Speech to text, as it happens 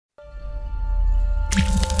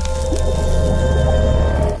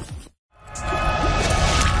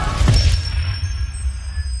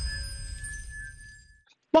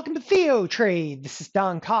Welcome to TheoTrade. This is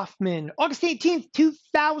Don Kaufman. August 18th,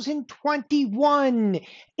 2021.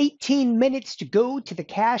 18 minutes to go to the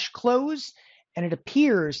cash close, and it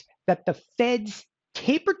appears that the Fed's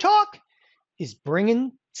taper talk is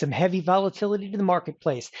bringing some heavy volatility to the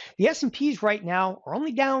marketplace. The S&Ps right now are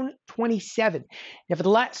only down 27.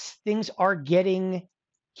 Nevertheless, things are getting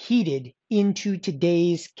heated into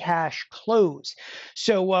today's cash close.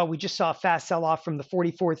 So we just saw a fast sell-off from the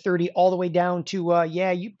 44.30 all the way down to,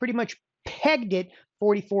 you pretty much pegged it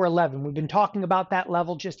 44.11. We've been talking about that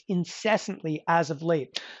level just incessantly as of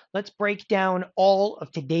late. Let's break down all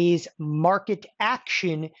of today's market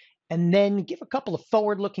action and then give a couple of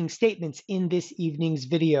forward-looking statements in this evening's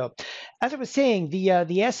video. As I was saying,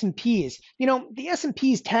 the S&Ps, the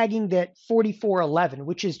S&Ps tagging that 44.11,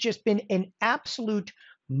 which has just been an absolute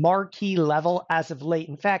marquee level as of late.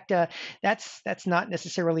 In fact, that's not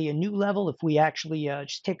necessarily a new level. If we actually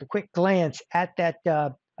just take a quick glance at that,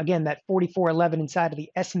 again, that 44.11 inside of the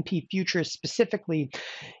S&P futures specifically,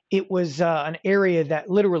 it was an area that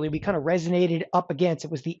literally we kind of resonated up against.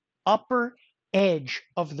 It was the upper edge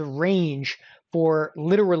of the range for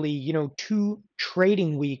literally, 2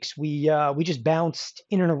 trading weeks. We just bounced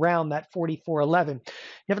in and around that 44.11.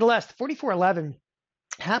 Nevertheless, the 44.11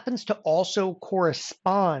 happens to also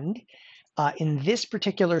correspond in this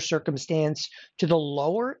particular circumstance to the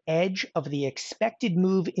lower edge of the expected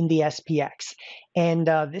move in the SPX. And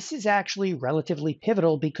this is actually relatively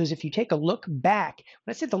pivotal because if you take a look back,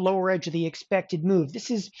 when I say the lower edge of the expected move,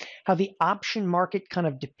 this is how the option market kind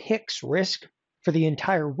of depicts risk for the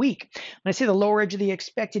entire week. When I say the lower edge of the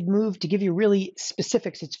expected move, to give you really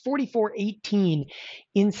specifics, it's 44.18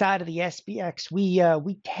 inside of the SPX.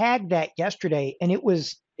 We tagged that yesterday, and it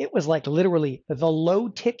was like literally the low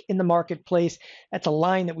tick in the marketplace. That's a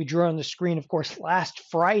line that we drew on the screen, of course, last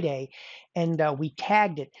Friday, and we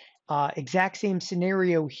tagged it. Exact same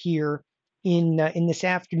scenario here in this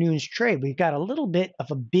afternoon's trade. We've got a little bit of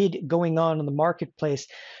a bid going on in the marketplace,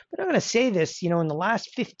 but I'm going to say this, in the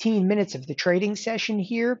last 15 minutes of the trading session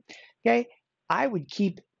here, okay, I would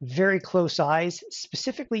keep very close eyes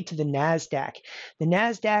specifically to the Nasdaq. The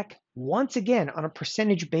Nasdaq, once again, on a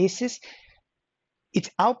percentage basis, it's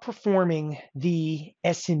outperforming the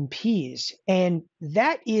S&Ps, and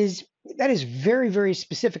that is very, very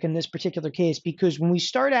specific in this particular case, because when we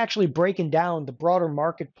start actually breaking down the broader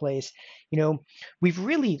marketplace, we've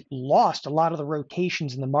really lost a lot of the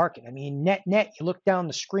rotations in the market. I mean, net, you look down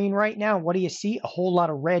the screen right now, what do you see? A whole lot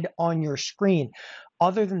of red on your screen,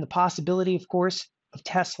 other than the possibility, of course, of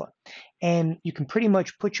Tesla. And you can pretty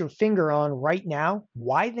much put your finger on right now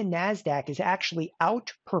why the Nasdaq is actually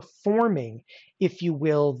outperforming, if you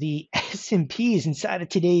will, the S&Ps inside of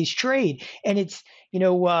today's trade. And it's,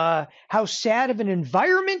 how sad of an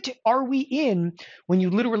environment are we in when you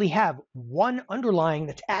literally have one underlying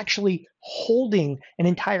that's actually holding an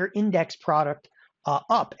entire index product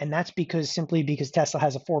up, and that's simply because Tesla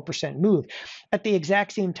has a 4% move. At the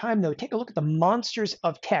exact same time, though, take a look at the monsters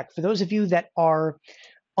of tech. For those of you that are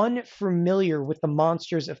unfamiliar with the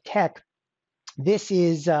monsters of tech, this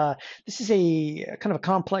is a kind of a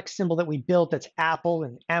complex symbol that we built that's Apple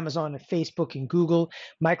and Amazon and Facebook and Google,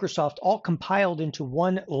 Microsoft, all compiled into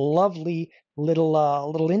one lovely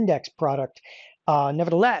little index product.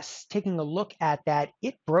 Nevertheless, taking a look at that,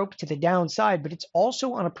 it broke to the downside, but it's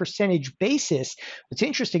also on a percentage basis. What's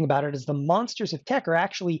interesting about it is the monsters of tech are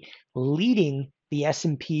actually leading the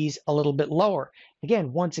S&Ps a little bit lower.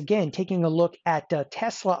 Again, once again, taking a look at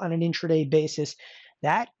Tesla on an intraday basis,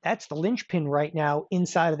 that's the linchpin right now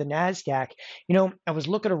inside of the Nasdaq. I was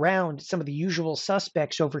looking around some of the usual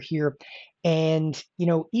suspects over here, and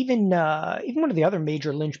even one of the other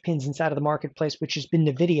major linchpins inside of the marketplace, which has been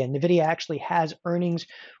Nvidia. Nvidia actually has earnings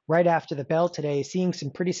right after the bell today, seeing some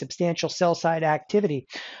pretty substantial sell side activity.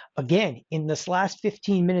 Again, in this last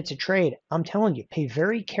 15 minutes of trade, I'm telling you, pay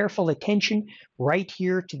very careful attention right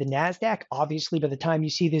here to the Nasdaq. Obviously, by the time you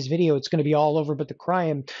see this video, it's going to be all over but the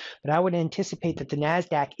crime. But I would anticipate that the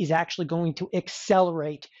Nasdaq is actually going to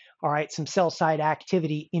accelerate, all right, some sell side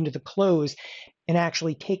activity into the close, and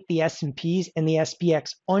actually take the S&Ps and the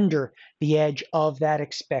SPX under the edge of that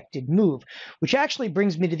expected move, which actually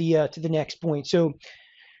brings me to the next point. So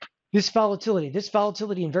this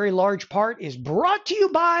volatility in very large part is brought to you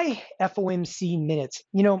by FOMC minutes.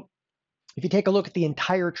 If you take a look at the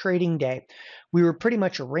entire trading day, we were pretty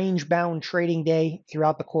much a range-bound trading day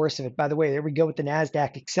throughout the course of it. By the way, there we go with the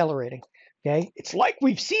Nasdaq accelerating. Okay, it's like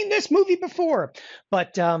we've seen this movie before,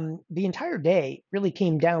 but the entire day really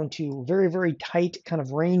came down to very, very tight kind of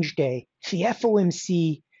range day. The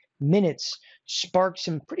FOMC minutes sparked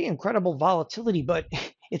some pretty incredible volatility, but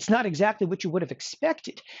it's not exactly what you would have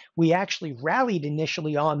expected. We actually rallied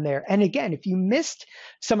initially on there. And again, if you missed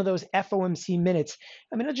some of those FOMC minutes,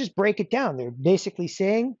 I mean, I'll just break it down. They're basically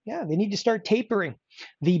saying, yeah, they need to start tapering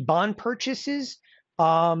the bond purchases.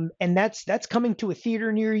 And that's coming to a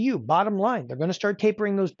theater near you. Bottom line, they're going to start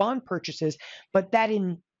tapering those bond purchases, but that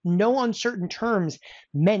in no uncertain terms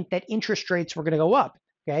meant that interest rates were going to go up.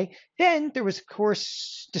 Okay. Then there was, of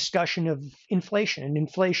course, discussion of inflation and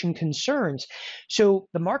inflation concerns. So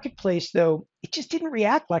the marketplace, though, it just didn't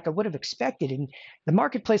react like I would have expected. And the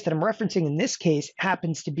marketplace that I'm referencing in this case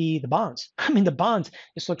happens to be the bonds. I mean, the bonds,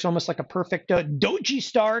 this looks almost like a perfect doji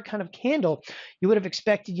star kind of candle. You would have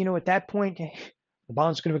expected, at that point, the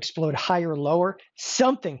bond's going to explode higher or lower,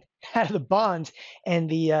 something out of the bonds. And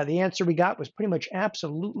the answer we got was pretty much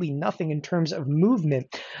absolutely nothing in terms of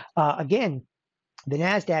movement. Again, the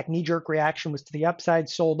Nasdaq knee-jerk reaction was to the upside,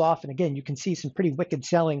 sold off, and again, you can see some pretty wicked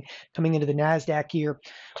selling coming into the Nasdaq here.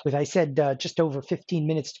 With I said just over 15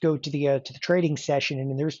 minutes to go to the trading session,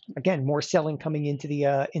 and there's again more selling coming into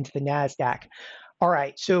the Nasdaq. All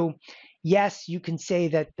right, so yes, you can say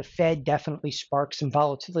that the Fed definitely sparked some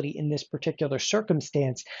volatility in this particular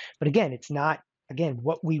circumstance, but again, it's not. Again,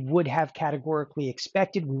 what we would have categorically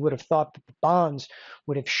expected. We would have thought that the bonds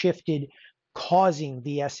would have shifted, causing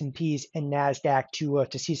the S&Ps and Nasdaq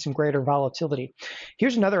to see some greater volatility.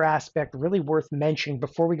 Here's another aspect really worth mentioning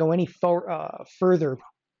before we go any further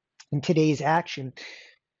in today's action.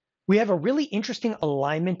 We have a really interesting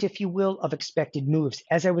alignment, if you will, of expected moves.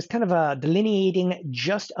 As I was kind of delineating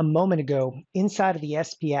just a moment ago inside of the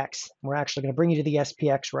SPX, we're actually going to bring you to the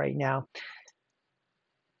SPX right now.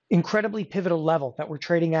 Incredibly pivotal level that we're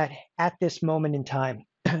trading at this moment in time.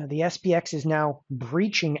 The SPX is now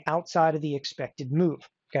breaching outside of the expected move,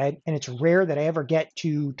 okay? And it's rare that I ever get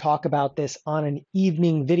to talk about this on an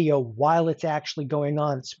evening video while it's actually going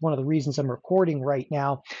on. It's one of the reasons I'm recording right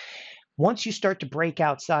now. Once you start to break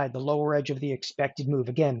outside the lower edge of the expected move,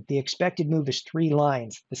 again, the expected move is 3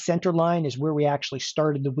 lines. The center line is where we actually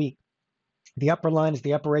started the week. The upper line is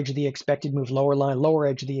the upper edge of the expected move, lower line, lower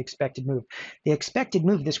edge of the expected move. The expected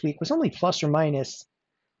move this week was only plus or minus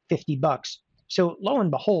 $50. So lo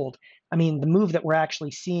and behold, I mean, the move that we're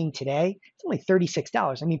actually seeing today, it's only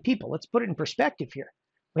 $36. I mean, people, let's put it in perspective here.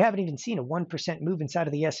 We haven't even seen a 1% move inside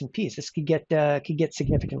of the S&Ps. This could get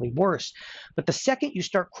significantly worse. But the second you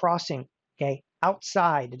start crossing, okay,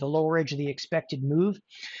 outside the lower edge of the expected move,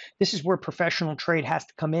 this is where professional trade has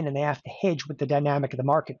to come in, and they have to hedge with the dynamic of the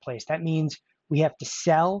marketplace. That means we have to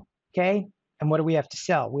sell, okay? And what do we have to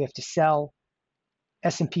sell? We have to sell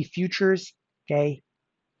S&P futures, okay,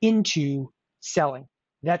 into selling.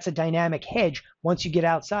 That's a dynamic hedge. Once you get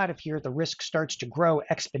outside of here, the risk starts to grow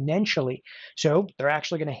exponentially. So they're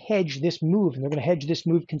actually going to hedge this move, and they're going to hedge this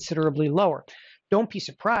move considerably lower. Don't be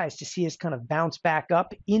surprised to see us kind of bounce back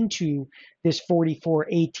up into this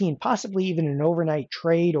 44.18, possibly even an overnight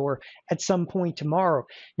trade or at some point tomorrow.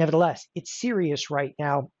 Nevertheless, it's serious right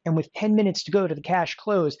now. And with 10 minutes to go to the cash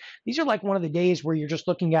close, these are like one of the days where you're just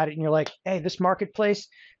looking at it and you're like, hey, this marketplace,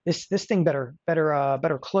 this thing better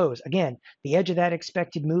close. Again, the edge of that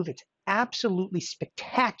expected move, it's absolutely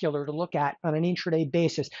spectacular to look at on an intraday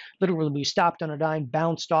basis. Literally, we stopped on a dime,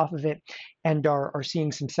 bounced off of it, and are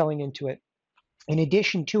seeing some selling into it. In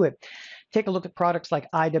addition to it, take a look at products like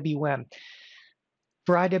IWM.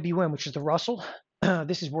 For IWM, which is the Russell,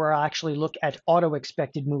 this is where I actually look at auto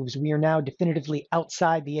expected moves. We are now definitively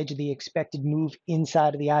outside the edge of the expected move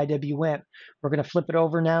inside of the IWM. We're going to flip it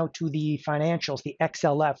over now to the financials, the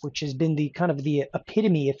XLF, which has been the kind of the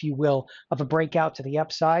epitome, if you will, of a breakout to the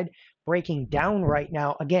upside, breaking down right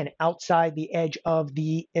now, again, outside the edge of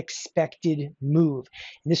the expected move.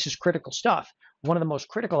 And this is critical stuff. One of the most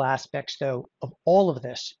critical aspects, though, of all of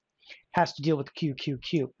this has to deal with the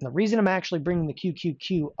QQQ. And the reason I'm actually bringing the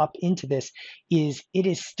QQQ up into this is it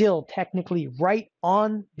is still technically right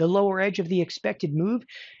on the lower edge of the expected move.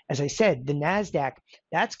 As I said, the Nasdaq,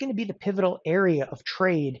 that's going to be the pivotal area of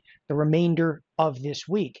trade the remainder of this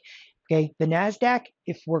week. Okay, the Nasdaq,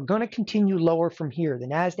 if we're going to continue lower from here, the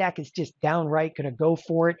Nasdaq is just downright going to go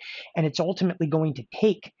for it, and it's ultimately going to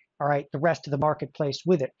take, all right, the rest of the marketplace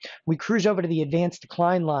with it. We cruise over to the advanced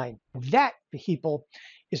decline line. That, people,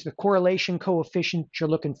 is the correlation coefficient you're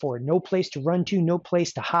looking for. No place to run to, no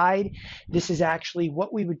place to hide. This is actually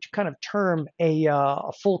what we would kind of term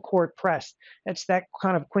a full court press. That's that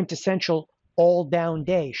kind of quintessential all down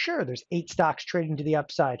day. Sure, there's 8 stocks trading to the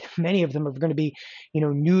upside. Many of them are going to be,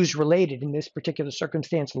 news related. In this particular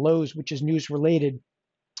circumstance, Lowe's, which is news related.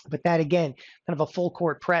 But that again, kind of a full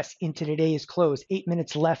court press into today's close, 8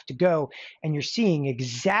 minutes left to go. And you're seeing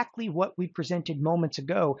exactly what we presented moments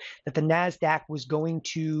ago, that the Nasdaq was going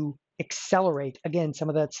to accelerate, again, some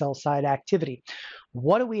of that sell side activity.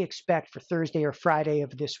 What do we expect for Thursday or Friday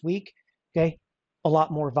of this week? Okay, a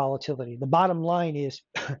lot more volatility. The bottom line is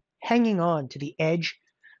hanging on to the edge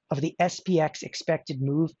of the SPX expected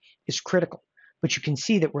move is critical. But you can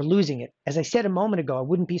see that we're losing it. As I said a moment ago, I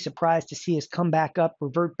wouldn't be surprised to see us come back up,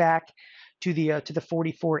 revert back to the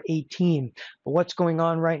 44.18. But what's going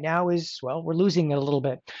on right now is, well, we're losing it a little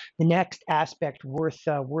bit. The next aspect worth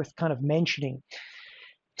kind of mentioning.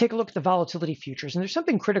 Take a look at the volatility futures, and there's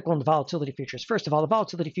something critical in the volatility futures. First of all, the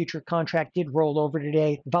volatility future contract did roll over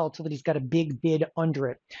today. The volatility's got a big bid under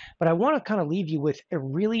it. But I want to kind of leave you with a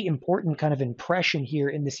really important kind of impression here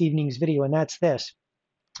in this evening's video, and that's this.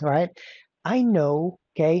 All right. I know,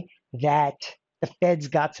 okay, that the Fed's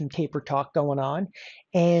got some taper talk going on,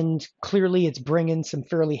 and clearly it's bringing some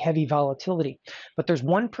fairly heavy volatility. But there's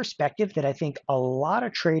one perspective that I think a lot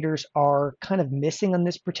of traders are kind of missing on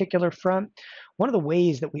this particular front. One of the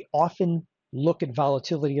ways that we often look at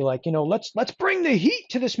volatility, like, let's bring the heat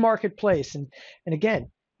to this marketplace. And again,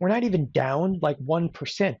 we're not even down like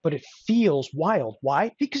 1%, but it feels wild.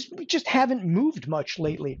 Why? Because we just haven't moved much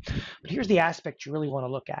lately. But here's the aspect you really want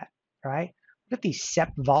to look at, right? Look at these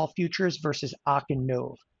SEP vol futures versus ACH and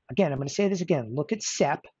NOV. Again, I'm going to say this again. Look at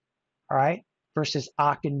SEP, all right, versus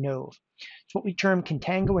ACH and NOV. It's what we term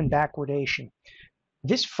contango and backwardation.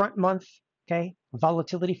 This front month, okay,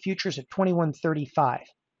 volatility futures at 21.35.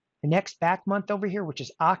 The next back month over here, which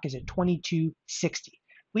is ACH, is at 22.60.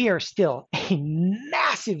 We are still a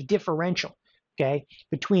massive differential, okay,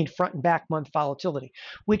 between front and back month volatility,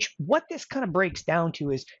 which what this kind of breaks down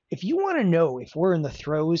to is, if you want to know if we're in the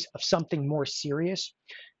throes of something more serious,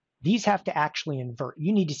 these have to actually invert.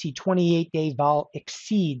 You need to see 28-day vol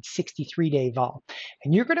exceed 63-day vol.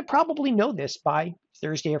 And you're going to probably know this by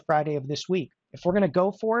Thursday or Friday of this week. If we're going to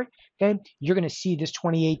go for it, okay, you're going to see this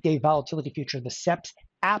 28-day volatility future, the SEPs,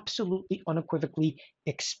 absolutely unequivocally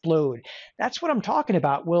explode. That's what I'm talking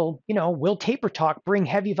about. Will taper talk bring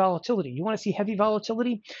heavy volatility? You want to see heavy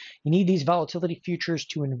volatility? You need these volatility futures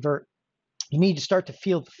to invert. You need to start to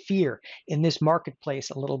feel the fear in this marketplace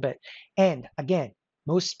a little bit. And again,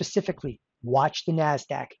 most specifically, watch the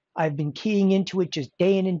Nasdaq. I've been keying into it just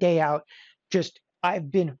day in and day out.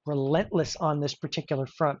 I've been relentless on this particular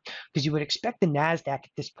front, because you would expect the Nasdaq at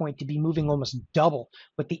this point to be moving almost double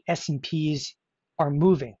what the S&Ps are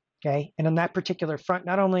moving. Okay, and on that particular front,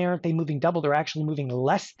 not only aren't they moving double, they're actually moving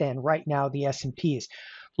less than right now the S&Ps.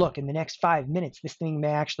 Look, in the next 5 minutes, this thing may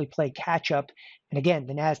actually play catch up. And again,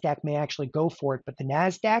 the Nasdaq may actually go for it. But the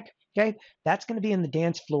Nasdaq, okay, that's going to be in the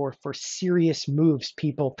dance floor for serious moves,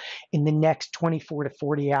 people, in the next 24 to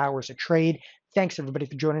 40 hours of trade. Thanks, everybody,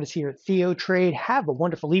 for joining us here at TheoTrade. Have a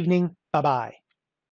wonderful evening. Bye-bye.